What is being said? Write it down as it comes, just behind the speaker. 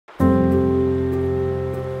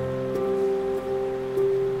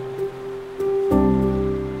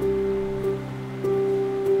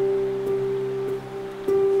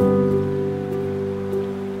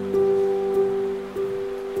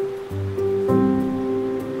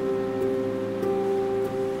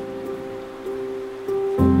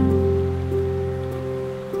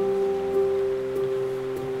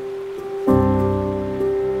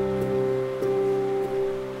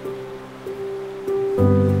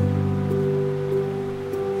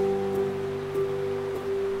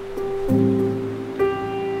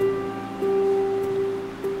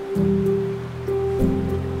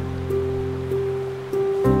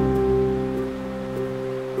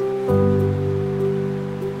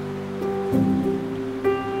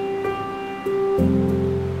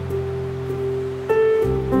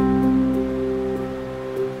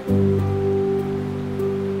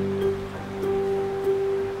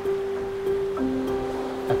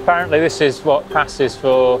Apparently this is what passes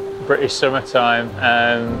for British summertime.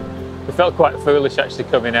 We felt quite foolish actually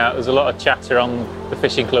coming out. There's a lot of chatter on the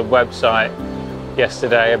fishing club website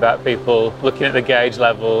yesterday about people looking at the gauge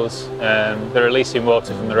levels. They're releasing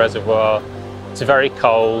water from the reservoir. It's very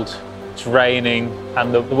cold, it's raining,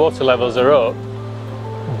 and the water levels are up,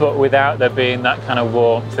 but without there being that kind of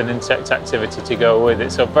warmth and insect activity to go with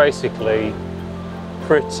it. So basically,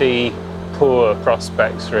 pretty poor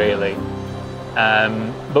prospects really.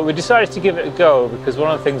 But we decided to give it a go because one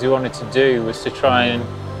of the things we wanted to do was to try and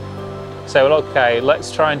say, well, okay, let's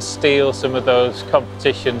try and steal some of those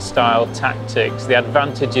competition style tactics, the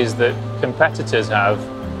advantages that competitors have,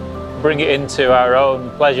 bring it into our own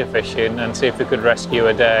pleasure fishing and see if we could rescue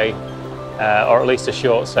a day or at least a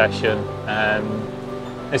short session.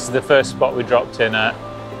 This is the first spot we dropped in at.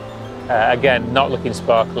 Again, not looking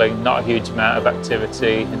sparkling, not a huge amount of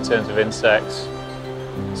activity in terms of insects.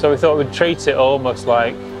 So we thought we'd treat it almost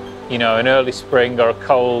like, you know, an early spring or a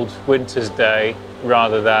cold winter's day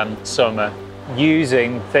rather than summer,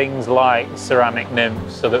 using things like ceramic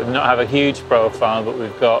nymphs so that we don't have a huge profile, but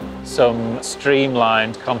we've got some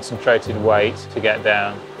streamlined, concentrated weight to get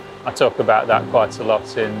down. I talk about that quite a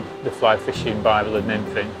lot in the Fly Fishing Bible of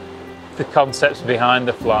Nymphing. The concepts behind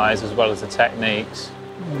the flies as well as the techniques.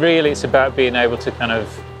 Really, it's about being able to kind of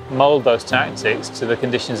mould those tactics to the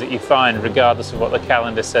conditions that you find, regardless of what the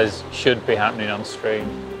calendar says should be happening on stream.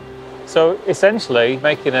 So essentially,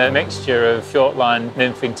 making a mixture of short line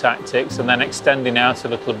nymphing tactics and then extending out a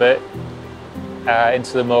little bit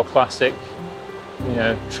into the more classic, you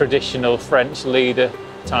know, traditional French leader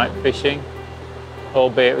type fishing,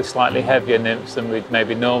 albeit with slightly heavier nymphs than we'd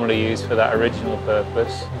maybe normally use for that original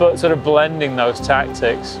purpose. But sort of blending those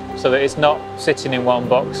tactics so that it's not sitting in one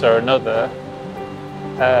box or another.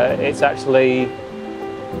 It's actually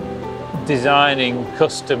designing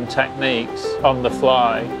custom techniques on the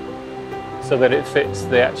fly so that it fits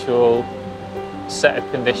the actual set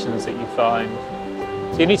of conditions that you find.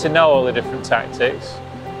 So you need to know all the different tactics.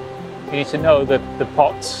 You need to know the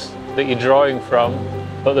pots that you're drawing from,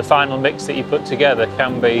 but the final mix that you put together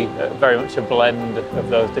can be very much a blend of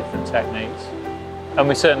those different techniques. And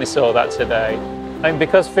we certainly saw that today. I think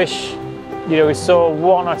because fish, you know, we saw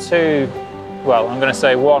one or two, well, I'm going to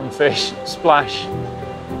say one fish splash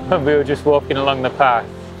when we were just walking along the path.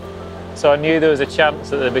 So I knew there was a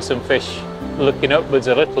chance that there'd be some fish looking upwards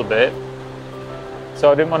a little bit.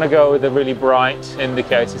 So I didn't want to go with a really bright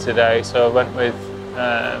indicator today, so I went with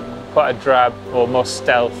quite a drab or more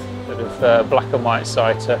stealth sort of black and white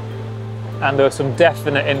sighter. And there were some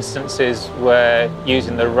definite instances where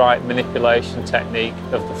using the right manipulation technique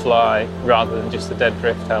of the fly rather than just the dead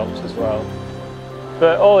drift helps as well.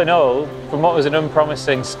 But all in all, from what was an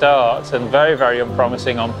unpromising start and very, very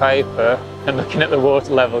unpromising on paper and looking at the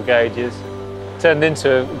water level gauges, turned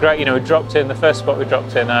into a great, you know, we dropped in, the first spot we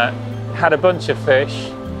dropped in at, had a bunch of fish,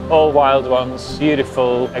 all wild ones,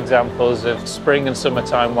 beautiful examples of spring and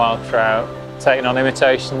summertime wild trout, taking on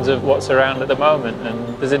imitations of what's around at the moment.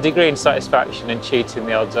 And there's a degree of satisfaction in cheating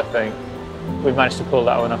the odds, I think. We've managed to pull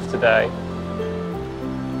that one off today.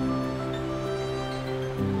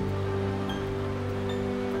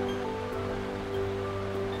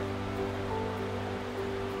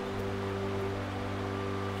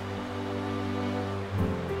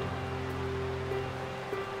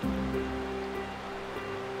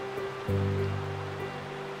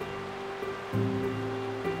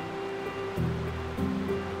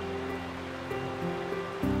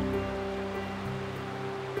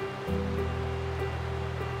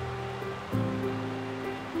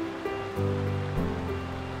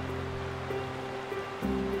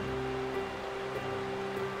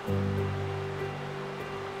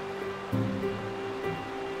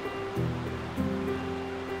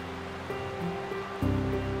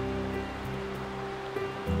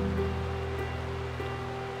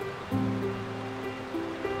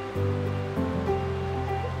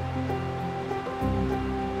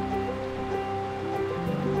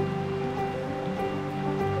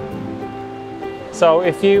 So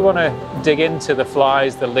if you want to dig into the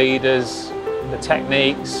flies, the leaders, the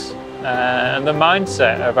techniques, and the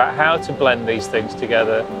mindset about how to blend these things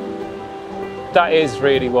together, that is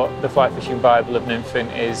really what the Fly Fishing Bible of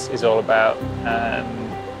Nymphing is all about.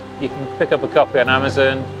 You can pick up a copy on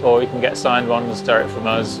Amazon, or you can get signed ones direct from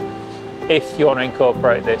us if you want to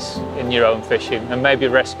incorporate this in your own fishing and maybe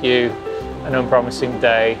rescue an unpromising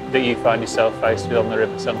day that you find yourself faced with on the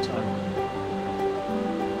river sometime.